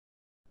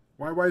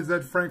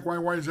YYZ Frank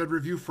YYZ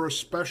review for a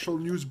special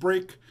news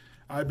break.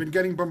 I've been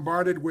getting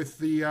bombarded with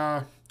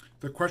the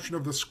question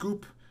of the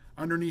scoop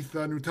underneath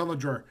the Nutella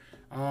jar.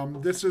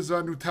 This is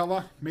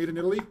Nutella made in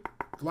Italy,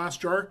 glass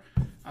jar.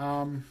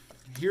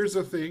 Here's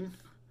the thing,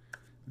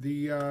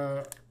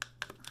 the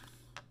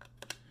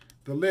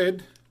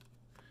lid.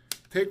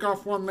 Take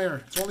off one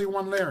layer. It's only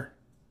one layer.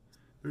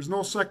 There's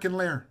no second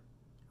layer,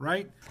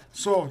 right?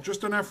 So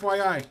just an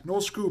FYI, no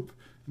scoop.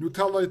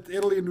 Nutella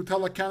Italy and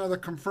Nutella Canada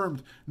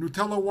confirmed.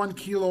 Nutella 1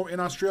 kilo in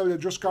Australia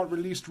just got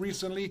released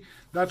recently.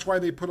 That's why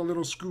they put a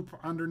little scoop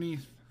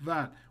underneath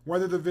that.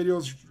 Whether the video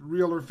is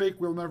real or fake,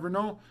 we'll never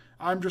know.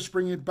 I'm just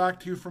bringing it back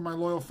to you for my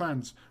loyal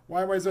fans.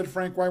 YYZ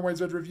Frank,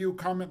 YYZ Review.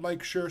 Comment,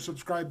 like, share,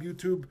 subscribe,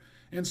 YouTube,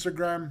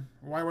 Instagram,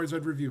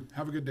 YYZ Review.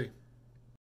 Have a good day.